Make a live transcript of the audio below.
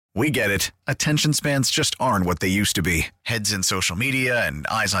We get it. Attention spans just aren't what they used to be. Heads in social media and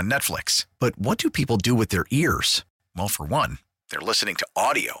eyes on Netflix. But what do people do with their ears? Well, for one, they're listening to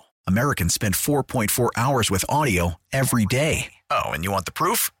audio. Americans spend 4.4 hours with audio every day. Oh, and you want the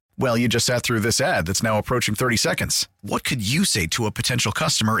proof? Well, you just sat through this ad that's now approaching 30 seconds. What could you say to a potential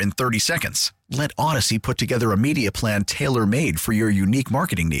customer in 30 seconds? Let Odyssey put together a media plan tailor-made for your unique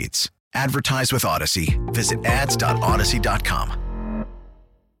marketing needs. Advertise with Odyssey. Visit ads.odyssey.com.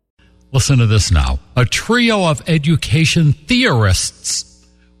 Listen to this now. A trio of education theorists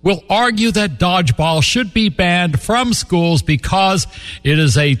will argue that dodgeball should be banned from schools because it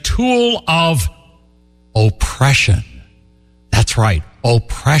is a tool of oppression. That's right,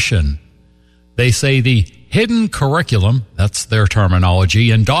 oppression. They say the hidden curriculum, that's their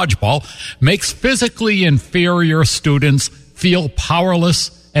terminology, in dodgeball makes physically inferior students feel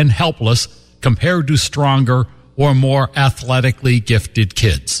powerless and helpless compared to stronger or more athletically gifted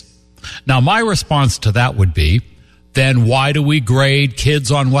kids. Now, my response to that would be, then why do we grade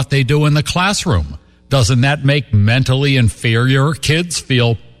kids on what they do in the classroom? Doesn't that make mentally inferior kids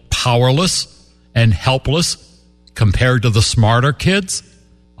feel powerless and helpless compared to the smarter kids?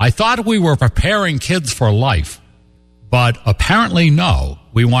 I thought we were preparing kids for life, but apparently no.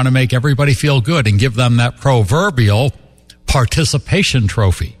 We want to make everybody feel good and give them that proverbial participation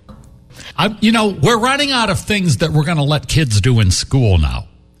trophy. We're running out of things that we're going to let kids do in school now.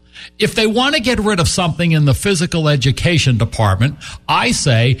 If they want to get rid of something in the physical education department, I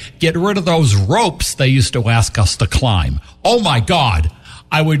say get rid of those ropes they used to ask us to climb. Oh, my God.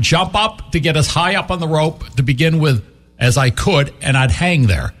 I would jump up to get as high up on the rope to begin with as I could, and I'd hang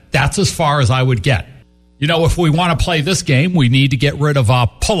there. That's as far as I would get. If we want to play this game, we need to get rid of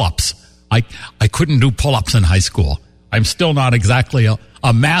pull-ups. I couldn't do pull-ups in high school. I'm still not exactly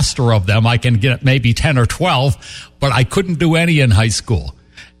a master of them. I can get maybe 10 or 12, but I couldn't do any in high school.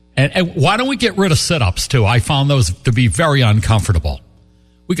 And why don't we get rid of sit-ups, too? I found those to be very uncomfortable.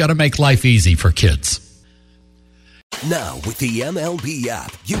 We got to make life easy for kids. Now, with the MLB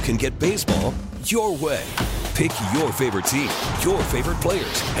app, you can get baseball your way. Pick your favorite team, your favorite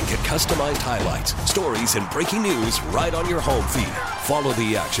players, and get customized highlights, stories, and breaking news right on your home feed. Follow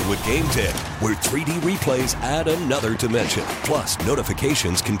the action with Game 10, where 3D replays add another dimension. Plus,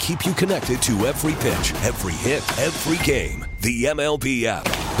 notifications can keep you connected to every pitch, every hit, every game. The MLB app.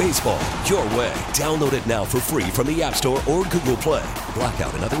 Baseball your way. Download it now for free from the App Store or Google Play.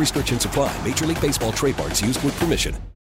 Blackout and other restrictions apply. Major League Baseball trademarks used with permission.